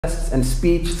and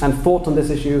speech and thought on this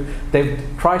issue. They've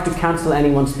tried to cancel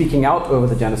anyone speaking out over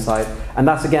the genocide, and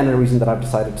that's again a reason that I've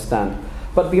decided to stand.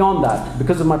 But beyond that,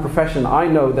 because of my profession, I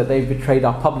know that they've betrayed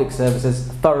our public services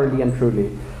thoroughly and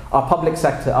truly. Our public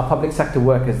sector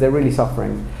workers, they're really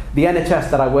suffering. The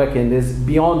NHS that I work in is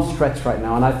beyond stretched right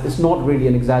now, and it's not really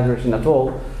an exaggeration at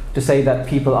all to say that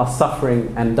people are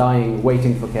suffering and dying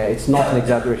waiting for care. It's not an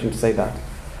exaggeration to say that.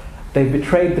 They've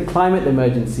betrayed the climate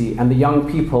emergency and the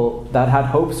young people that had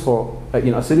hopes for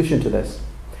a solution to this.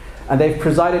 And they've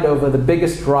presided over the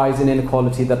biggest rise in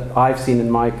inequality that I've seen in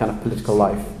my kind of political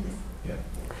life. Yeah.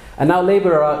 And now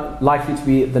Labour are likely to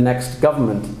be the next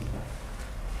government.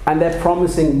 And they're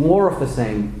promising more of the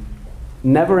same.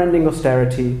 Never-ending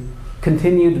austerity,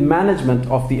 continued management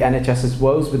of the NHS's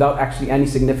woes without actually any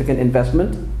significant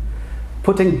investment,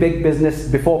 putting big business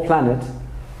before planet,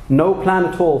 no plan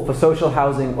at all for social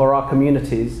housing or our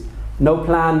communities, no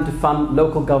plan to fund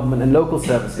local government and local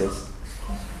services.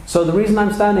 So the reason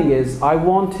I'm standing is I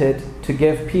wanted to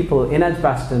give people in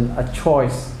Edgbaston a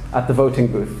choice at the voting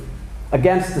booth,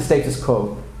 against the status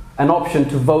quo, an option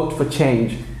to vote for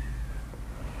change.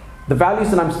 The values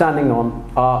that I'm standing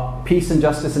on are peace and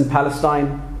justice in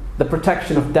Palestine, the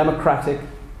protection of democratic,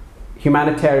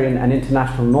 humanitarian and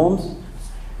international norms.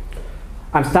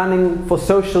 I'm standing for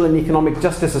social and economic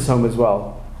justice at home as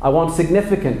well. I want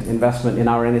significant investment in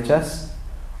our NHS.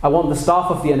 I want the staff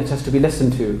of the NHS to be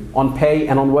listened to on pay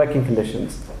and on working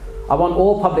conditions. I want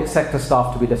all public sector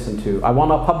staff to be listened to. I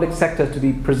want our public sector to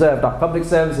be preserved, our public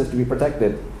services to be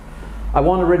protected. I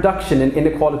want a reduction in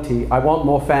inequality. I want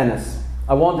more fairness.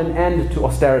 I want an end to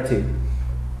austerity.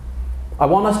 I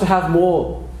want us to have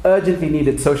more urgently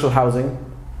needed social housing,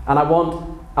 and I want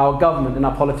our government and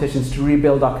our politicians to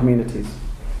rebuild our communities.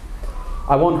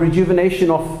 I want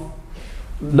rejuvenation of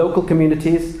local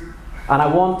communities, and I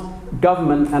want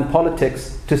government and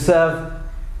politics to serve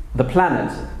the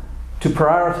planet, to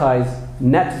prioritize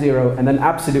net zero and then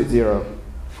absolute zero.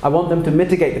 I want them to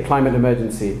mitigate the climate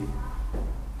emergency.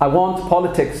 I want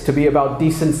politics to be about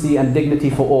decency and dignity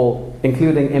for all,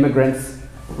 including immigrants,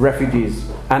 refugees.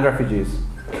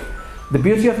 The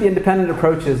beauty of the independent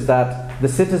approach is that the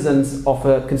citizens of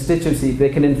a constituency, they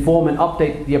can inform and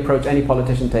update the approach any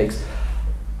politician takes.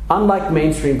 Unlike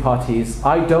mainstream parties,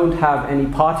 I don't have any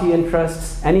party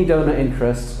interests, any donor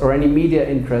interests, or any media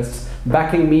interests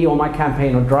backing me or my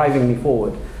campaign or driving me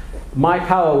forward. My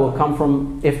power will come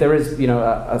from, if there is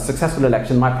a successful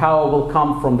election, my power will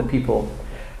come from the people.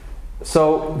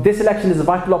 So this election is a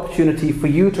vital opportunity for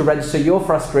you to register your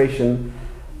frustration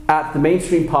at the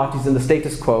mainstream parties and the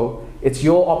status quo. It's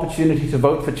your opportunity to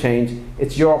vote for change.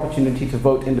 It's your opportunity to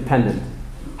vote independent.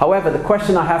 However, the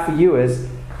question I have for you is,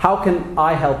 how can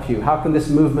I help you? How can this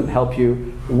movement help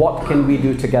you? What can we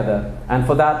do together? And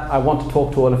for that, I want to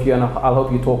talk to all of you, and I'll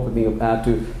hope you talk with me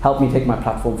to help me take my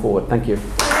platform forward. Thank you.